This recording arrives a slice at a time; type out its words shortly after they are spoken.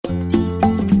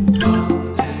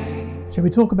Shall we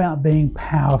talk about being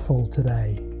powerful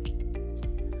today?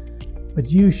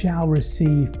 But you shall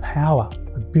receive power,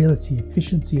 ability,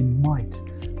 efficiency, and might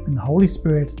when the Holy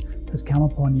Spirit has come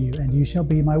upon you, and you shall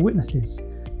be my witnesses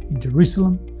in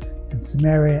Jerusalem and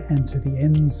Samaria and to the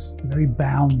ends, the very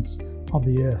bounds of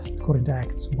the earth, according to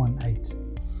Acts 1:8.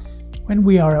 When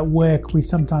we are at work, we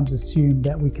sometimes assume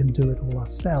that we can do it all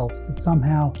ourselves, that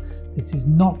somehow this is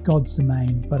not God's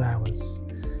domain but ours.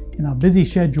 In our busy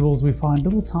schedules, we find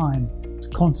little time to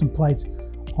contemplate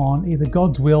on either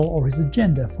God's will or His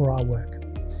agenda for our work.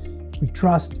 We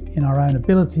trust in our own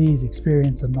abilities,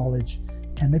 experience, and knowledge,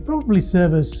 and they probably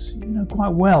serve us, quite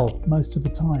well most of the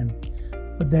time.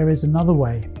 But there is another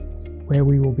way where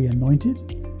we will be anointed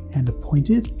and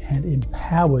appointed and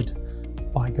empowered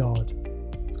by God.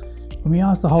 When we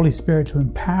ask the Holy Spirit to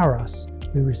empower us,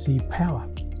 we receive power,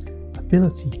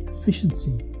 ability,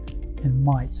 efficiency, and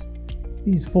might.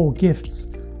 These 4 gifts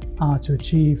are to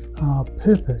achieve our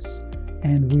purpose,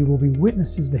 and we will be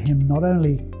witnesses for Him not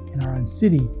only in our own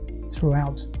city, but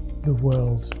throughout the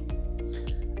world.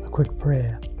 A quick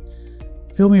prayer.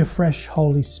 Fill me afresh,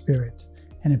 Holy Spirit,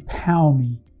 and empower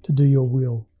me to do your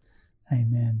will.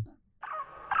 Amen.